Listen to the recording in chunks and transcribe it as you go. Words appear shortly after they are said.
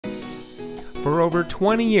For over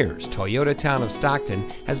 20 years, Toyota Town of Stockton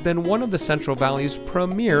has been one of the Central Valley's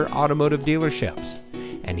premier automotive dealerships.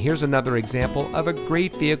 And here's another example of a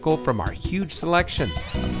great vehicle from our huge selection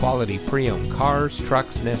of quality pre-owned cars,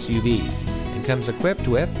 trucks, and SUVs, and comes equipped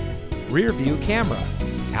with rear view camera,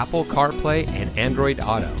 Apple CarPlay and Android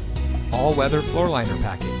Auto, all-weather floor liner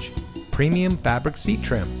package, premium fabric seat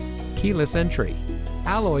trim, keyless entry,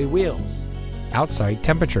 alloy wheels, outside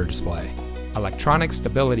temperature display, electronic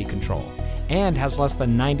stability control, and has less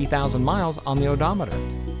than 90,000 miles on the odometer.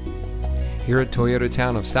 Here at Toyota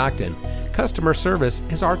Town of Stockton, customer service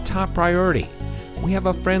is our top priority. We have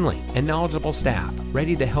a friendly and knowledgeable staff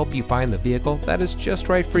ready to help you find the vehicle that is just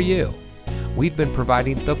right for you. We've been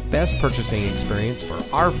providing the best purchasing experience for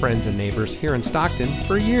our friends and neighbors here in Stockton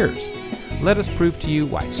for years. Let us prove to you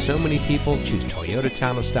why so many people choose Toyota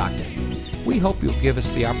Town of Stockton. We hope you'll give us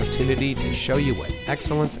the opportunity to show you what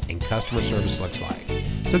excellence in customer service looks like.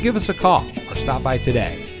 So give us a call or stop by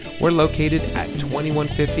today. We're located at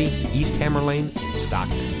 2150 East Hammer Lane in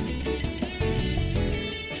Stockton.